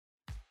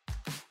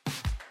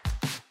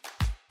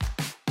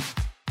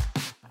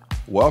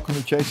Welcome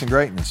to Chasing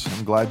Greatness.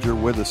 I'm glad you're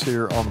with us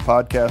here on the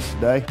podcast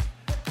today.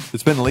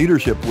 It's been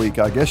Leadership Week,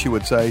 I guess you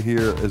would say,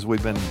 here as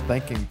we've been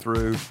thinking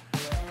through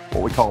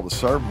what we call the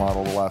SERV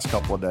model the last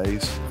couple of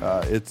days.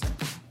 The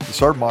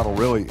SERV model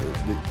really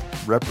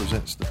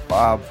represents the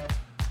five,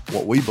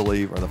 what we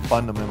believe are the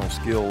fundamental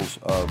skills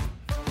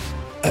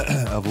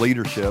of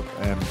leadership,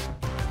 and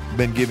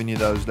been giving you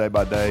those day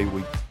by day.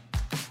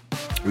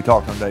 We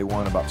talked on day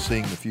one about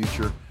seeing the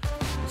future.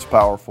 It's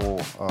powerful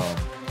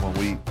when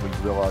we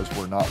realize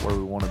we're not where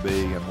we want to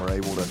be, and we're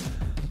able to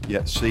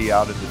yet see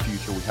out into the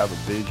future. We have a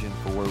vision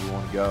for where we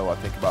want to go. I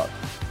think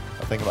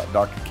about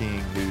Dr.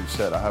 King, who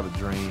said, "I have a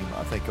dream."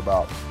 I think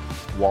about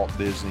Walt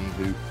Disney,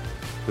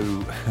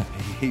 who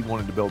he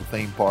wanted to build a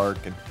theme park,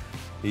 and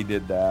he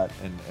did that.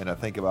 And I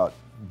think about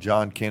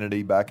John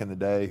Kennedy back in the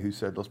day, who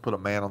said, "Let's put a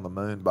man on the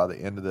moon by the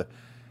end of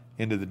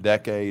the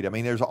decade." I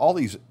mean, there's all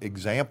these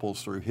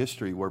examples through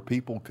history where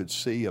people could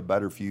see a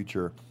better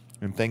future,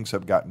 and things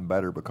have gotten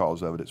better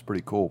because of it. It's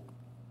pretty cool.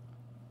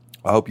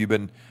 I hope you've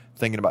been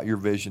thinking about your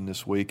vision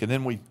this week. And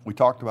then we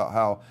talked about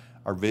how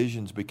our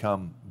visions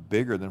become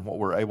bigger than what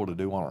we're able to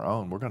do on our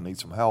own. We're going to need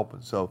some help.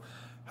 And so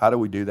how do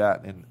we do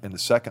that? And the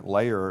second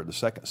layer, the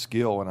second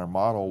skill in our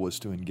model was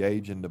to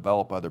engage and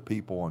develop other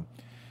people. And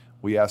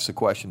we asked the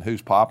question,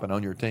 who's popping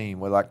on your team?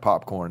 We like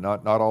popcorn.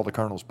 Not all the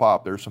kernels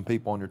pop. There's some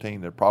people on your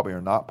team that probably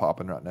are not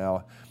popping right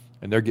now,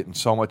 and they're getting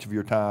so much of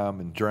your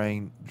time and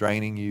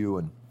draining you,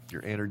 and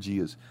your energy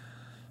is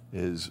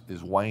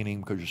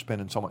waning because you're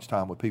spending so much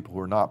time with people who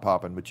are not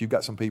popping. But you've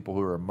got some people who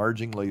are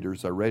emerging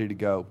leaders. They're ready to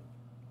go.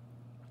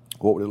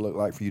 What would it look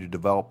like for you to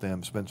develop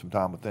them, spend some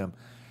time with them?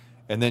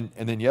 And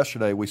then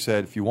yesterday we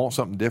said, if you want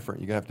something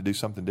different, you're going to have to do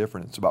something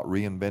different. It's about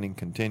reinventing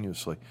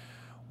continuously.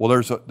 Well,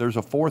 there's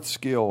a fourth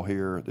skill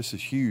here. This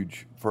is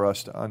huge for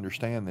us to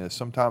understand this.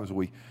 Sometimes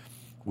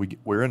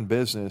we're in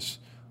business,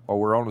 or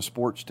we're on a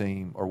sports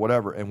team or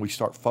whatever, and we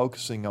start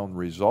focusing on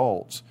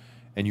results.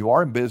 And you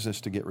are in business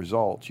to get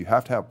results. You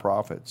have to have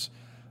profits.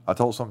 I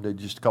told somebody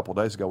just a couple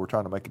of days ago, we're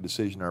trying to make a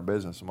decision in our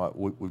business. I'm like,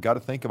 we've got to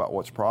think about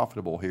what's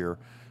profitable here.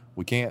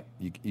 We can't.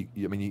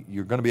 You're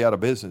going to be out of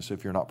business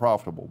if you're not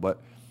profitable. But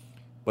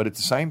at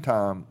the same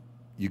time,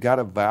 you got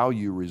to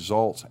value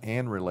results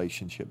and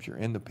relationships. You're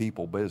in the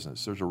people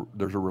business. There's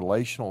a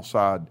relational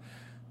side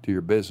to your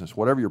business.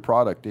 Whatever your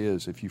product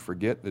is, if you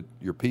forget that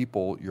your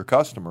people, your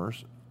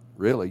customers,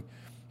 really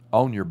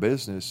own your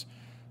business.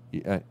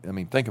 I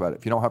mean, think about it.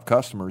 If you don't have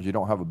customers, you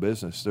don't have a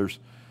business.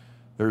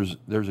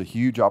 There's a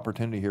huge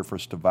opportunity here for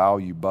us to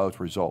value both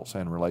results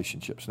and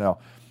relationships. Now,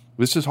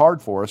 this is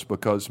hard for us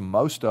because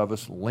most of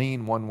us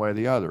lean one way or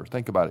the other.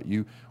 Think about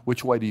it.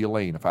 Which way do you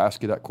lean? If I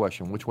ask you that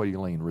question, which way do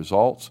you lean?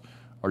 Results,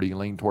 or do you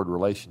lean toward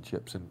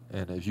relationships?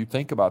 And as you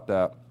think about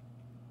that,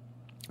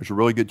 there's a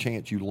really good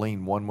chance you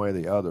lean one way or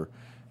the other.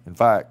 In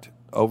fact,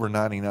 over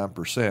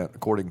 99%,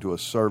 according to a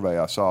survey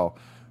I saw,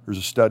 there's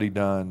a study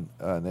done,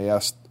 and they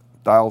asked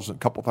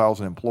couple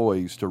thousand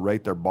employees to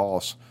rate their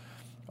boss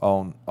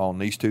on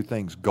these two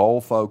things: goal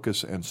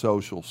focus and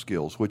social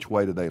skills. Which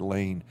way do they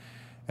lean?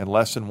 And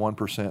less than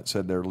 1%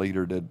 said their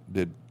leader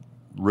did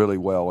really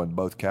well in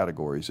both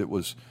categories. It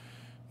was,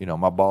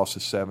 my boss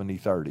is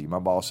 70-30, my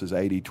boss is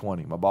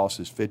 80-20, my boss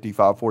is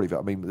 55-45.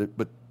 I mean,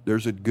 but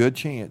there's a good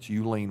chance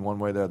you lean one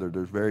way or the other.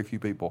 There's very few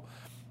people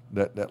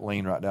that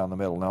lean right down the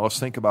middle. Now let's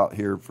think about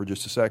here for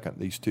just a second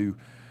these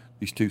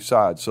two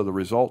sides. So the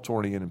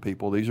results-oriented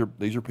people, these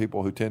are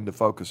people who tend to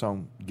focus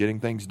on getting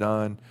things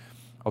done.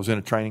 I was in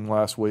a training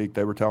last week.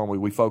 They were telling me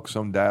we focus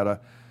on data.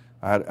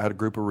 I had a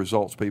group of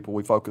results people.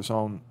 We focus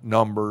on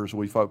numbers.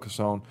 We focus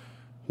on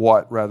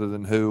what rather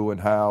than who and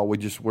how.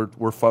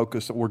 We're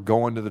focused. We're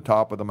going to the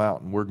top of the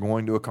mountain. We're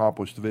going to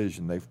accomplish the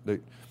vision.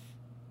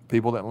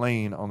 People that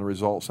lean on the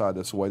result side,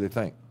 that's the way they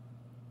think.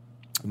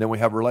 And then we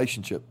have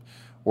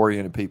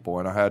relationship-oriented people.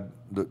 And I had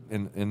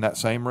in that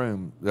same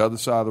room, the other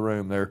side of the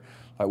room, they're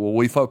like, well,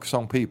 we focus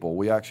on people.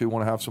 We actually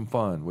want to have some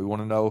fun. We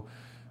want to know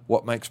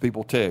what makes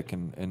people tick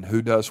and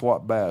who does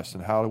what best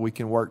and how we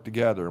can work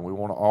together. And we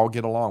want to all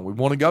get along. We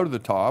want to go to the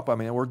top. I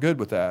mean, we're good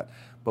with that.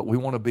 But we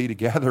want to be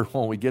together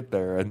when we get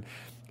there. And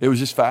it was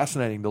just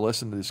fascinating to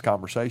listen to this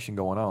conversation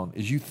going on.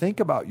 As you think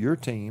about your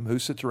team, who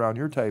sits around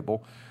your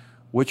table,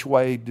 which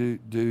way do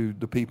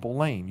the people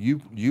lean?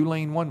 You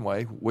lean one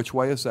way. Which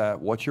way is that?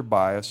 What's your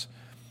bias?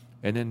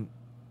 And then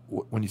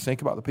when you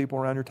think about the people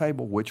around your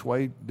table, which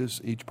way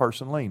does each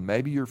person lean?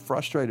 Maybe you're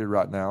frustrated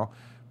right now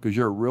because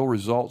you're a real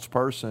results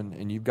person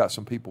and you've got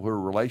some people who are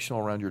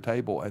relational around your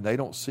table and they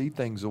don't see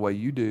things the way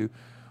you do,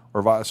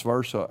 or vice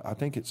versa. I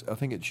think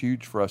it's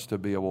huge for us to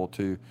be able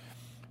to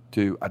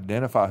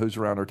identify who's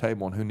around our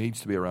table and who needs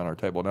to be around our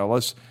table. Now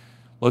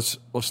let's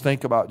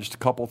think about just a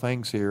couple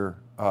things here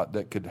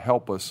that could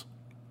help us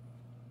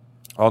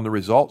on the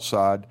results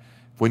side.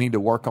 If we need to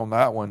work on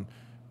that one,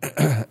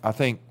 I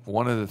think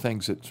one of the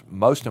things that's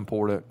most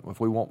important if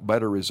we want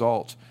better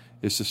results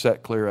is to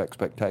set clear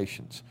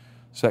expectations.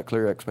 Set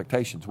clear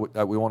expectations. We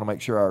want to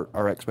make sure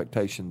our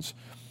expectations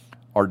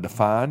are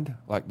defined.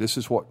 Like, this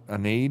is what I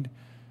need.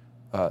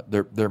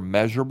 They're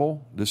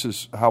measurable. This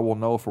is how we'll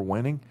know if we're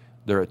winning.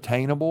 They're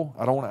attainable.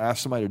 I don't want to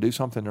ask somebody to do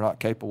something they're not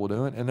capable of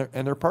doing,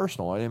 and they're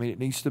personal. I mean,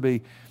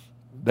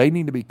 they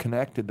need to be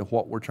connected to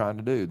what we're trying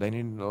to do. They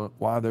need to know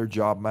why their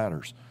job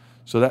matters.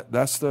 So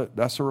that's the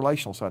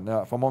relational side.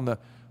 Now, if I'm on the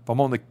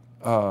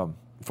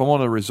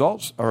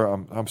results, or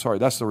I'm sorry,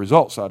 that's the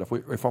results side.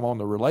 If I'm on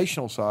the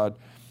relational side,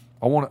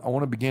 I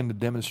want to begin to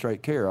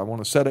demonstrate care. I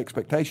want to set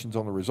expectations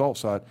on the results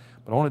side,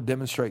 but I want to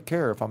demonstrate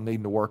care if I'm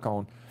needing to work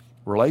on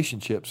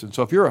relationships. And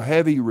so if you're a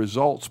heavy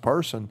results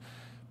person,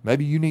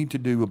 maybe you need to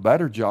do a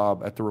better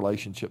job at the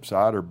relationship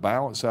side or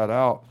balance that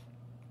out.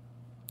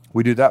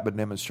 We do that by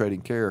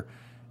demonstrating care.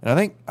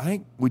 And I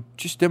think we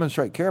just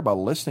demonstrate care by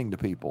listening to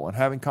people and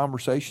having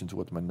conversations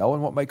with them and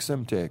knowing what makes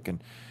them tick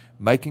and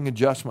making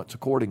adjustments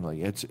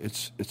accordingly.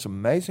 It's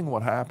amazing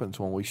what happens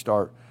when we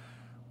start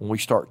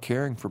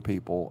caring for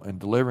people and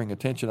delivering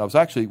attention. I was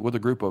actually with a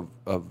group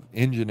of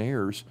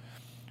engineers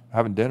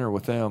having dinner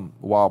with them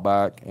a while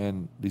back,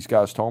 and these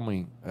guys told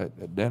me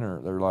at dinner,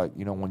 they're like,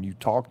 when you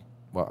talk,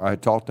 I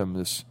had taught them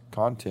this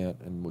content,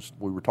 and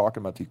we were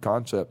talking about these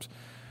concepts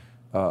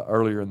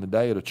earlier in the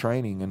day at a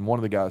training, and one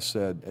of the guys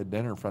said at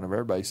dinner in front of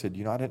everybody,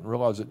 said, I didn't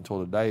realize it until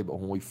today, but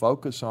when we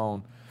focus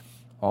on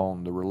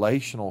the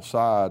relational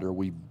side, or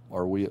we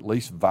at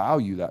least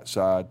value that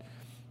side,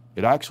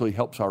 it actually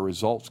helps our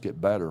results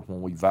get better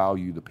when we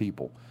value the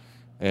people.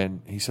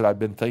 And he said, I've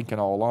been thinking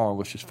all along,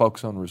 let's just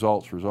focus on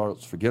results,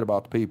 forget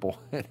about the people.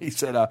 And he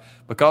said,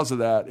 because of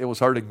that, it was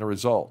hurting the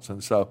results.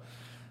 And so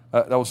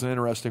that was an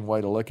interesting way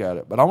to look at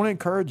it. But I want to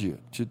encourage you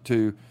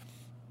to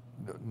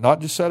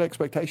not just set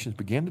expectations,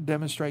 begin to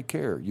demonstrate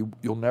care.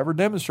 You'll never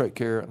demonstrate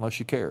care unless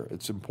you care.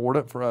 It's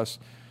important for us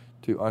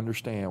to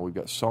understand we've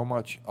got so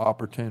much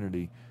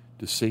opportunity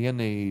to see a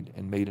need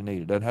and meet a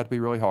need. It doesn't have to be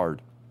really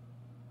hard.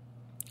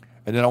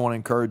 And then I want to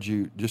encourage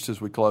you, just as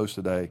we close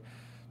today,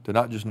 to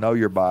not just know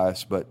your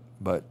bias, but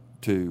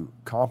to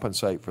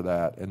compensate for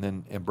that and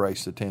then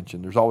embrace the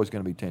tension. There's always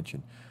going to be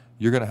tension.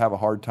 You're going to have a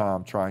hard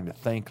time trying to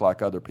think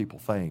like other people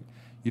think.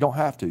 You don't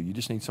have to. You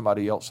just need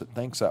somebody else that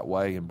thinks that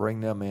way, and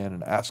bring them in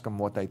and ask them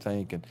what they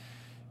think, and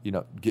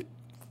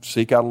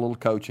seek out a little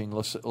coaching.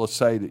 Let's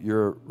say that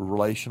you're a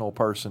relational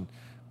person.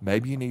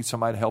 Maybe you need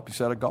somebody to help you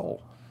set a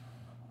goal.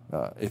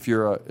 If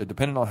you're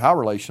depending on how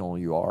relational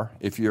you are,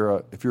 if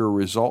you're a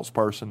results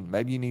person,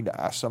 maybe you need to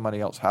ask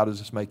somebody else, how does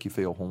this make you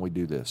feel when we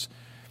do this?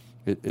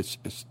 It's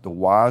the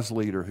wise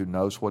leader who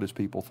knows what his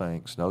people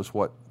thinks, knows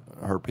what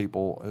her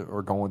people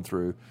are going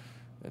through,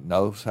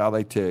 knows how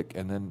they tick,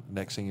 and then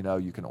next thing you know,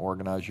 you can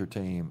organize your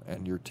team,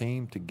 and your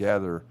team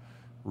together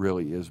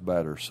really is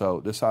better.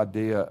 So this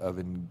idea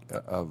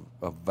of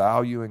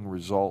valuing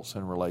results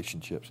in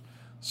relationships,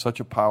 such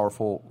a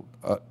powerful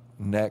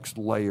next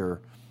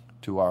layer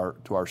to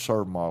our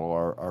serve model,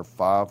 our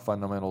 5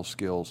 fundamental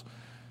skills.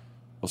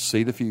 Let's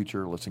see the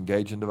future. Let's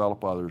engage and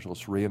develop others.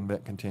 Let's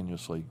reinvent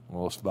continuously.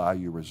 Let's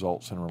value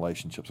results in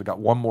relationships. I got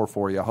one more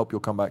for you. I hope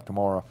you'll come back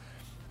tomorrow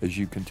as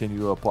you continue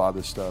to apply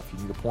this stuff. You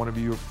need a point of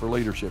view for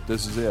leadership.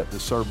 This is it.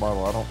 This serve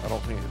model. I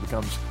don't think it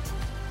becomes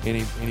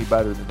any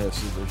better than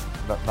this. There's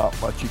not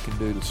much you can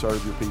do to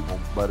serve your people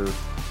better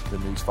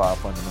than these 5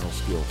 fundamental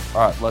skills.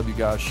 All right, love you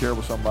guys. Share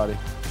with somebody.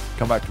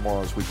 Come back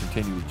tomorrow as we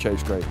continue to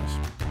chase greatness.